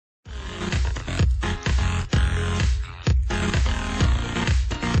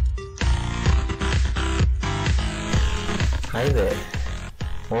Hi there,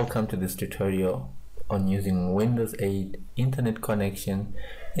 welcome to this tutorial on using Windows 8 Internet connection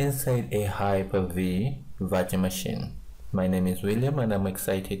inside a Hyper-V virtual machine. My name is William and I'm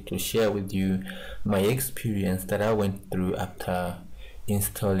excited to share with you my experience that I went through after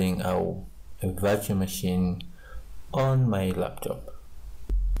installing a virtual machine on my laptop.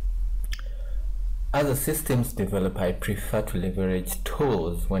 As a systems developer, I prefer to leverage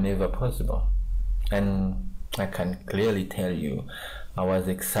tools whenever possible, and I can clearly tell you I was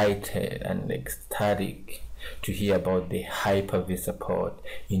excited and ecstatic to hear about the Hyper-V support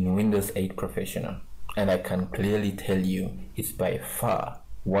in Windows 8 Professional, and I can clearly tell you it's by far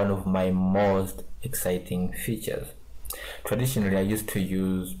one of my most exciting features. Traditionally, I used to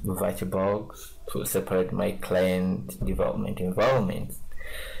use VirtualBox to separate my client development environments.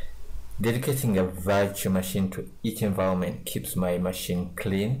 Dedicating a virtual machine to each environment keeps my machine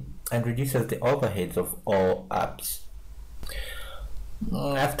clean and reduces the overheads of all apps.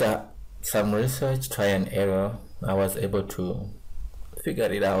 After some research, try and error, I was able to figure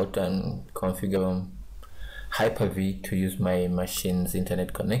it out and configure Hyper-V to use my machine's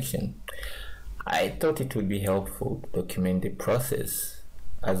internet connection. I thought it would be helpful to document the process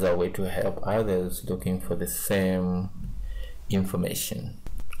as a way to help others looking for the same information.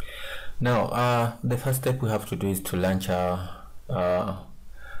 Now, the first step we have to do is to launch our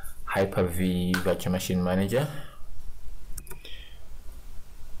Hyper-V Virtual Machine Manager.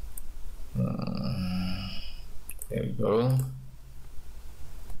 There we go.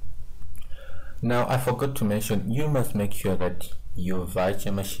 Now, I forgot to mention, you must make sure that your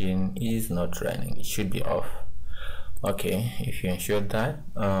virtual machine is not running. It should be off. Okay, if you ensure that,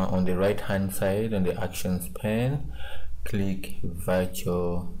 on the right hand side on the actions pane, click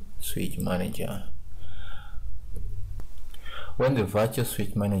Virtual Switch Manager. When the Virtual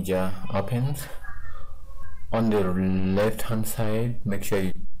Switch Manager opens, on the left hand side, make sure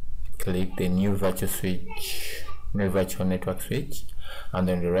you click the new virtual network switch, and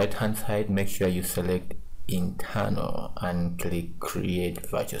on the right hand side, make sure you select internal and click create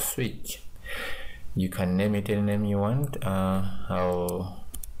virtual switch. You can name it any name you want.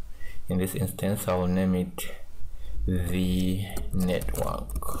 In this instance, I will name it the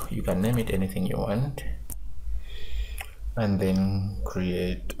network. You can name it anything you want, and then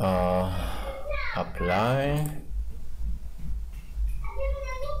create apply.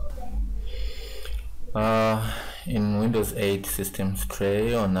 In Windows 8 systems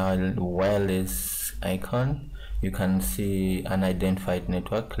tray, on our wireless icon, you can see an identified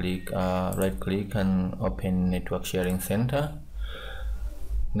network. Click right click and open network sharing center.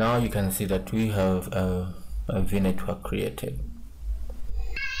 Now you can see that we have a V network created.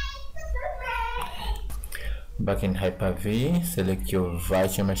 Back in Hyper-V, select your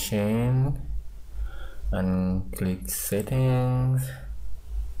virtual machine and click settings.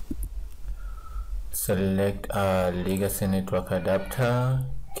 Select a legacy network adapter,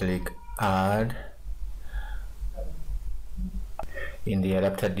 click add. In the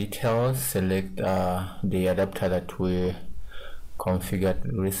adapter details, select the adapter that we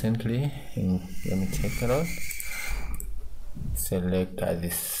configured recently. Let me check it out. Select the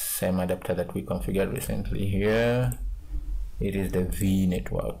same adapter that we configured recently. Here it is the V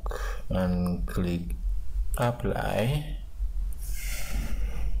network, and click apply.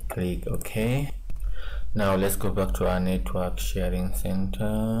 Click OK. Now let's go back to our network sharing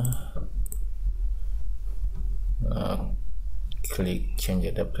center. Click change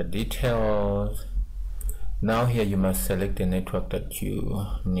adapter details. Now here you must select the network that you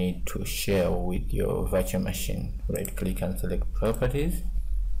need to share with your virtual machine. Right click and select properties.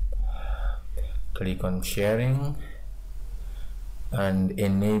 Click on sharing and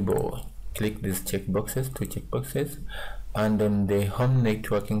enable. Click these checkboxes, two checkboxes, and on the home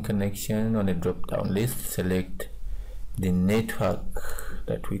networking connection on the drop down list, select the network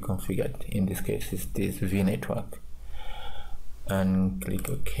that we configured. In this case is this V network, and click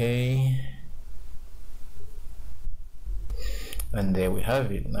OK. And there we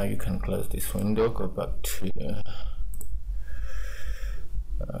have it. Now you can close this window, go back to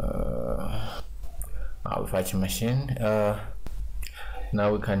our virtual machine.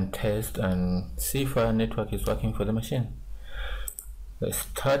 Now we can test and see if our network is working for the machine. Let's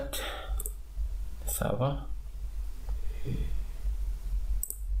start the server.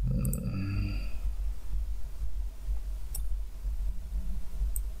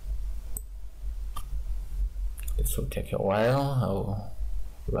 This will take a while. I'll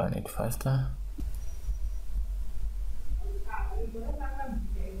run it faster.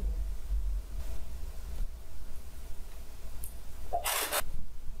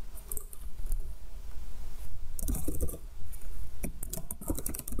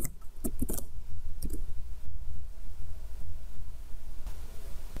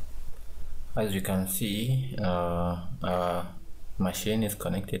 As you can see, our machine is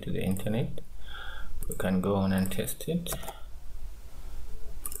connected to the internet. We can go on and test it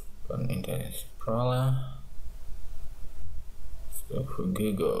on Internet Explorer. So for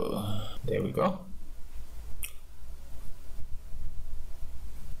Google, there we go.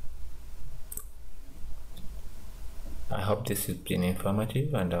 I hope this has been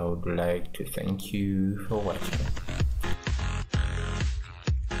informative, and I would like to thank you for watching.